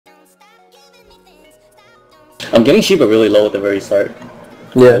I'm getting Shiba really low at the very start.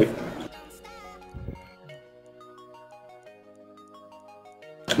 Yeah.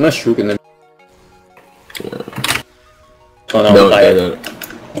 I'm gonna Shrook and then... Oh No, no.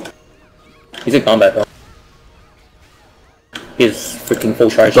 He's in combat though. He's freaking full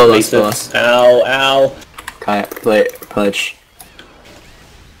charge. Go lost. Ow, ow. Kaya, play, punch.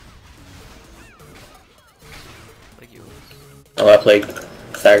 Oh, I played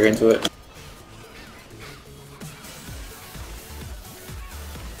stagger into it.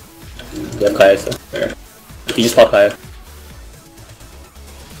 Yeah, Kaya still there. He just popped Kaya.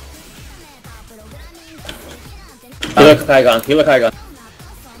 Healer Kaya gone.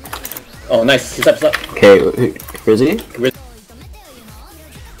 Oh, nice. He's up. Okay, where is he?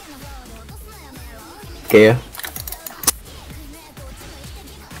 Okay.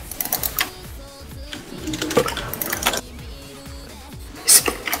 He's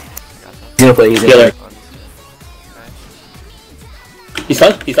gonna play, he's Healer.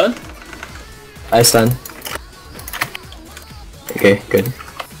 He's done? I stun. Okay, good.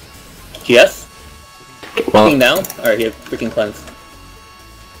 GS? Well, Freaking down? Alright, he had freaking cleanse.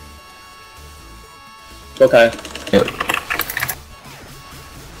 Okay. yep.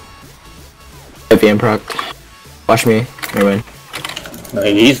 VM proc. Watch me. Never mind. No,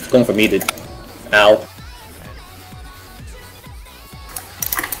 he's going for me, dude. Ow.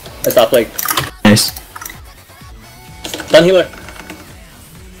 I stopped like. Nice. Stun healer.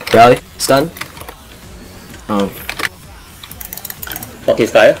 Rally. Stun. Oh. Okay,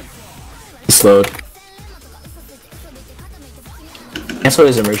 Skya. He slowed. Cancel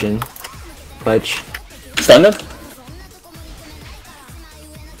his immersion. Clutch. Stun him.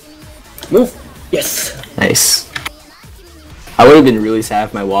 Move. Yes. Nice. I would have been really sad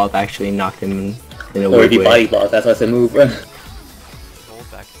if my wall actually knocked him in a Or weird if he way. body blocked, that's why I said move. Full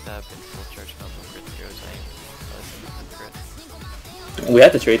backstab and full charge combo crit. We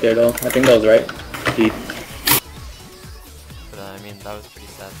had to trade there though. I think that was right. He... But I mean, that was pretty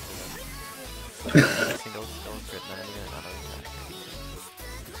sad for them. Single crit, not even an auto attack.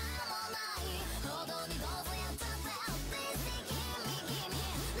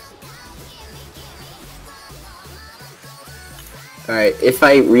 Alright, if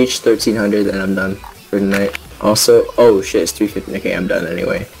I reach 1300 then I'm done for tonight. Also, oh shit, it's 350. Okay, I'm done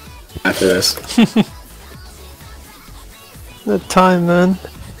anyway. After this. The time, man.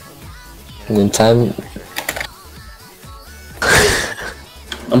 And then time...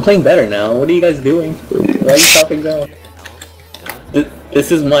 I'm playing better now. What are you guys doing? Why are you stopping down?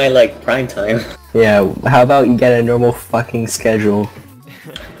 This is my like prime time. Yeah, how about you get a normal fucking schedule?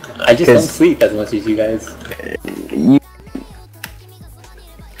 I just don't sleep as much as you guys.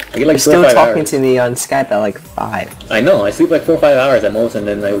 I get like 4 You're or still 5 talking hours. to me on Skype at like 5. I know. I sleep like 4 or 5 hours at most, and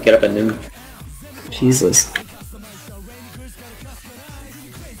then I would get up at noon. Jesus.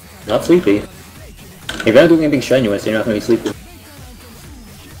 Not sleepy. If you're not doing anything strenuous, you're not gonna be sleepy.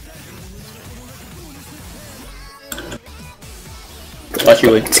 Watch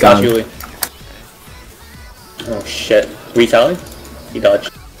Yuli. It's Watch gone. Yuli. Oh shit. Retally? He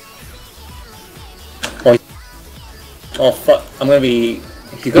dodged. Oh, oh fuck. I'm gonna be...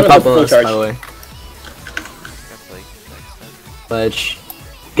 He's gonna go Pop full bonus, charge. by the way. Got Blake next time. Ledge.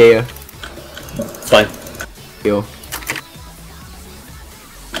 Gaia. It's fine. Heal.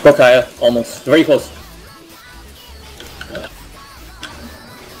 Go Kaya. Almost. Very close.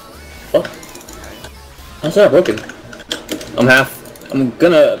 Fuck. How's that broken? I'm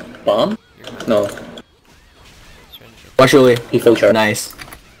gonna bomb? No. Watch Uli. He full charge. Nice.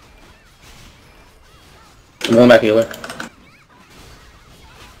 I'm going back healer.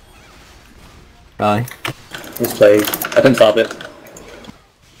 Rally. This play. I couldn't stop it.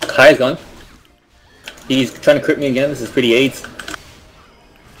 Kaya's gone. He's trying to crit me again. This is pretty AIDS.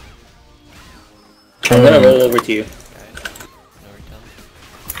 I'm gonna roll over to you. No return.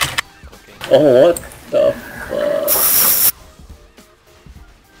 Okay. Oh, what the fuck?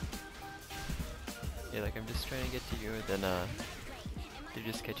 Yeah, like I'm just trying to get to you, and then they're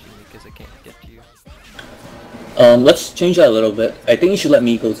just catching me because I can't get to you. Let's change that a little bit. I think you should let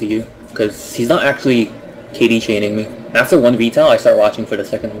me go to you, because he's not actually KD chaining me. After one VTAL, I start watching for the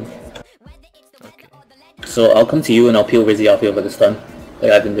second one. Okay. So I'll come to you and I'll peel Rizzy off you with a stun,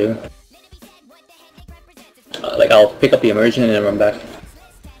 like I've been doing. Like I'll pick up the immersion and then run back.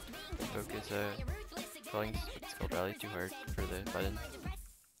 Because calling what's called rally too hard for the button.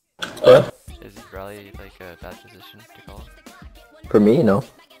 Is rally like a bad position to call? For me, no.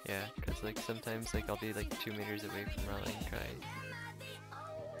 Yeah, because like sometimes like I'll be like 2 meters away from rallying cry.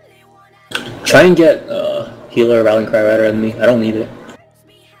 Try and get healer Rallying Cry better than me. I don't need it.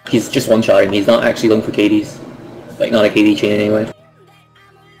 He's just one-shotting. He's not actually going for KDs. Like, not a KD chain anyway.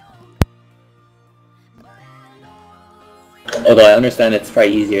 Although I understand it's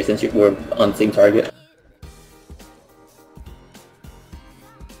probably easier since we're on the same target.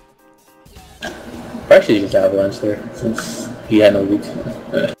 Probably should just avalanche there, since he had no roots.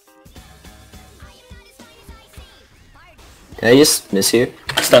 Did I just miss you?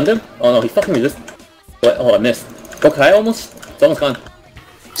 Stunned him? Oh no, he fucking resisted. What? Oh, I missed. Oh, Kai almost? It's almost gone.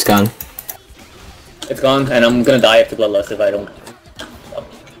 It's gone. It's gone, and I'm gonna die to Bloodlust if I don't.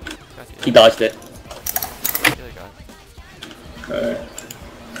 He dodged it. Alright.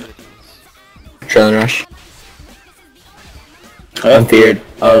 Adrenaline rush. Oh, I'm feared.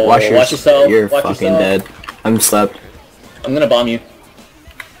 Oh, watch yourself. You're Watch fucking yourself. dead. I'm slept. I'm gonna bomb you.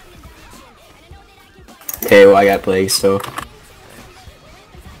 Okay, well I got plague still.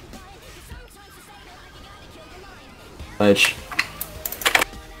 Ledge.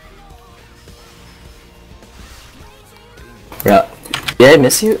 Yeah. Did I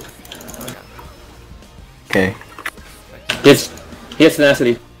miss you? Okay. He has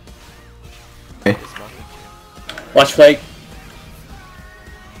tenacity. Okay. Watch Plague.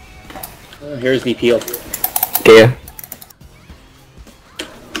 Here's the peel. Okay, yeah.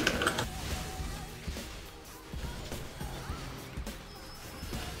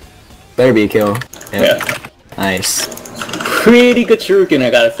 Better be a kill. Yep. Yeah. Nice. Pretty good shuriken, I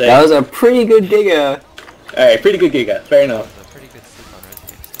gotta say. That was a pretty good Giga. Alright, pretty good Giga. Fair enough. A pretty good sleep on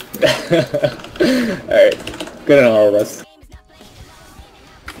Resident. Alright. Good on all of us.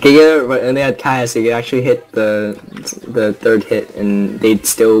 Giga, and they had Kaius, they could actually hit the third hit and they'd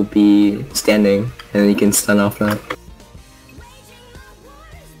still be standing and you can stun off that.